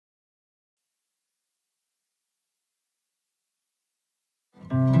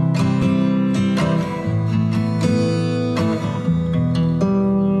Come,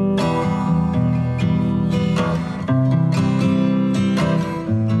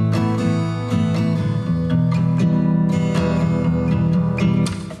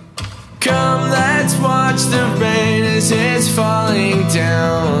 let's watch the rain as it's falling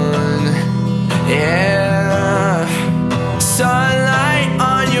down. Yeah, sunlight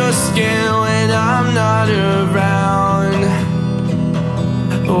on your skin when I'm not around.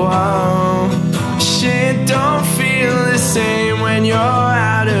 Whoa, shit don't feel the same when you're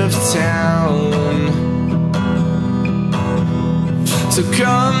out of town. So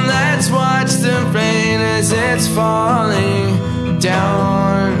come, let's watch the rain as it's falling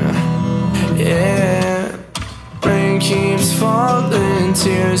down. Yeah, rain keeps falling,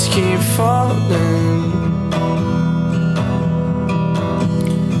 tears keep falling,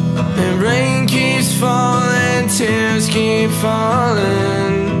 and rain keeps falling, tears keep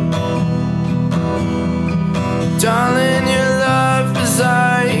falling. Darling, your love is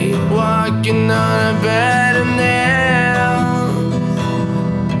like walking on a bed of nails,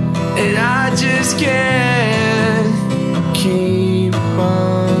 and I just can't keep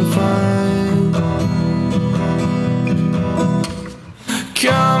on fighting.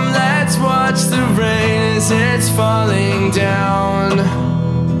 Come, let's watch the rain as it's falling down.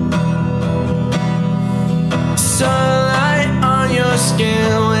 Sunlight on your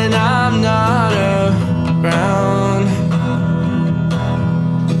skin when I'm not around.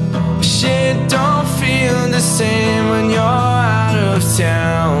 Shit don't feel the same when you're out of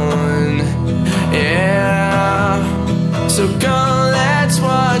town. Yeah, so come, let's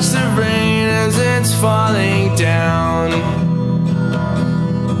watch the rain as it's falling down.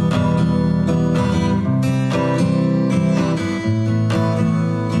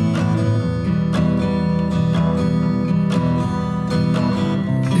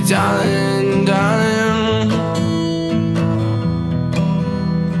 Darling, darling,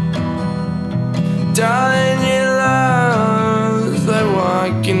 darling, your love's like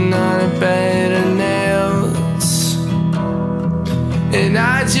walking on a bed of nails, and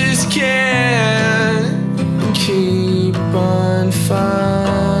I just can't keep on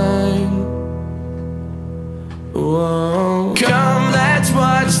fighting. Whoa. Come, let's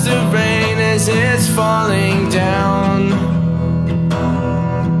watch the rain as it's falling down.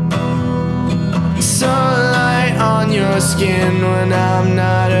 Sunlight on your skin when I'm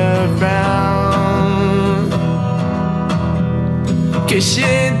not around. 'Cause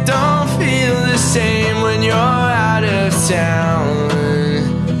shit don't feel the same when you're out of town.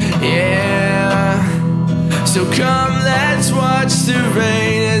 Yeah, so come, let's watch the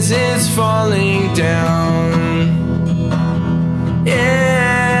rain as it's falling down. Yeah.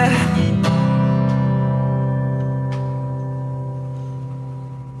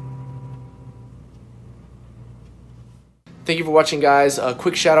 Thank you for watching, guys. A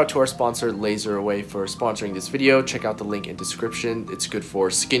quick shout out to our sponsor Laser Away for sponsoring this video. Check out the link in description. It's good for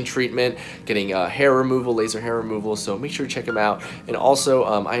skin treatment, getting hair removal, laser hair removal, so make sure to check them out. And also,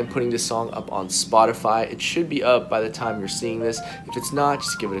 I am putting this song up on Spotify. It should be up by the time you're seeing this. If it's not,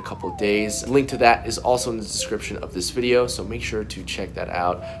 just give it a couple of days. The link to that is also in the description of this video, so make sure to check that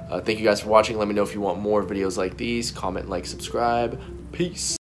out. Thank you guys for watching. Let me know if you want more videos like these. Comment, like, subscribe. Peace.